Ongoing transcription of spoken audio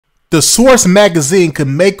The Source magazine could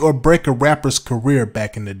make or break a rapper's career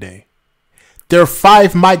back in the day. Their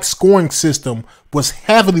 5-mic scoring system was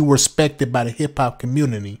heavily respected by the hip-hop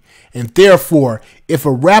community, and therefore, if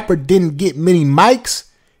a rapper didn't get many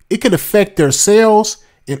mics, it could affect their sales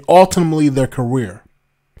and ultimately their career.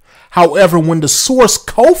 However, when the Source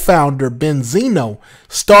co-founder Benzino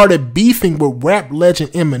started beefing with rap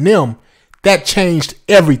legend Eminem, that changed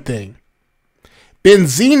everything.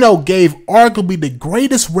 Benzino gave arguably the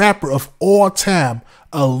greatest rapper of all time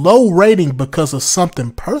a low rating because of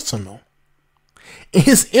something personal. In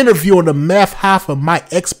his interview on the Math Hoffa My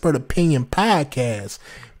Expert Opinion podcast,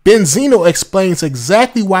 Benzino explains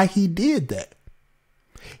exactly why he did that.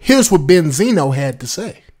 Here's what Benzino had to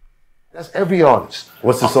say. That's every artist.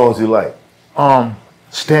 What's the songs you like?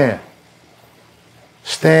 Stand,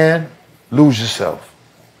 Lose Yourself.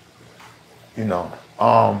 You know,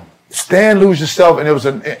 Stand, Lose Yourself, and it was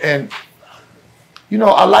and you know,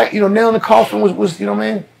 I like, you know, Nail in the Coffin was you know what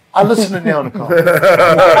I mean? I listened to Nail in the Coffin.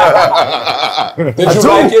 Did you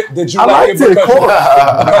like it? Did you like it? Of course.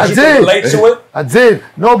 I you did. relate to it? I did.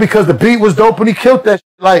 No, because the beat was dope and he killed that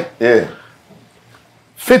shit. Like, Yeah.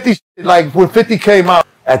 50, like when 50 came out,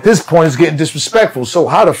 at this point it's getting disrespectful. So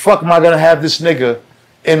how the fuck am I gonna have this nigga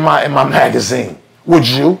in my magazine? Would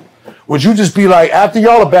you? Would you just be like, after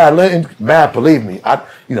y'all are battling, man, believe me,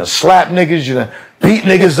 you know, slap niggas, you know, beat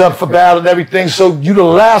niggas up for battle and everything, so you the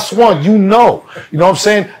last one, you know. You know what I'm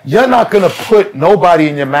saying? You're not gonna put nobody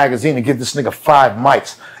in your magazine and give this nigga 5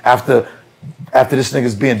 mics after this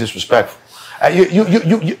nigga's being disrespectful.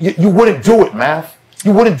 You wouldn't do it, man.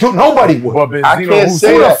 You wouldn't do it. Nobody would. Well, I can't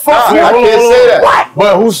say that. I can't say that. What?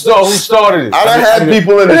 But who started it? I done had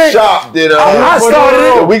people in the shop that I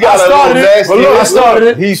started it. We got a little nasty. Look, I started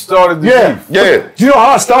it. He started the beef. Yeah. Do you know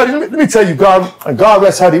how I started? Let me tell you, God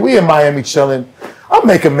rest Huddy. We in Miami chilling. I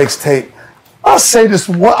make a mixtape. I say this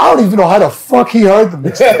one. I don't even know how the fuck he heard the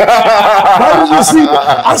mixtape. How did you see?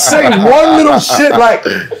 I say one little shit like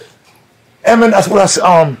Eminem. That's what I said.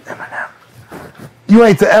 Eminem. You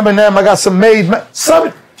ain't the Eminem. I got some made. I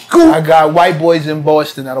got white boys in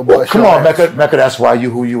Boston that'll bust. Come on, Mecca. That's why you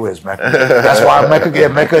who you is, Mecca. That's why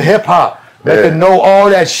Mecca hip hop. Mecca know all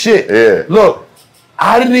that shit. Yeah. Look,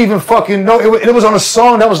 I didn't even fucking know. It was on a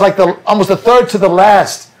song that was like almost the third to the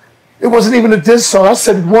last. It wasn't even a diss song. I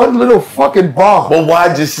said one little fucking bar. Well,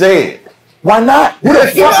 why'd you say it? Why not? Who the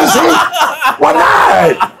fuck is he? Why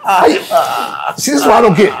not? See, this is what I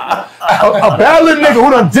don't get. A battling nigga who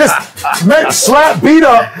done dissed, slap, beat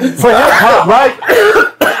up for hip hop, right?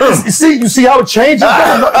 You see how it changes?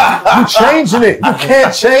 You changing it. You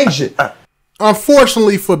can't change it.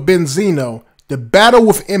 Unfortunately for Benzino, the battle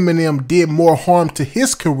with Eminem did more harm to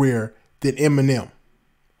his career than Eminem.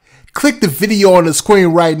 Click the video on the screen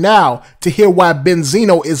right now to hear why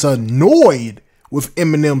Benzino is annoyed with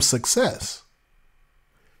Eminem's success.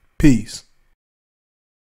 Peace.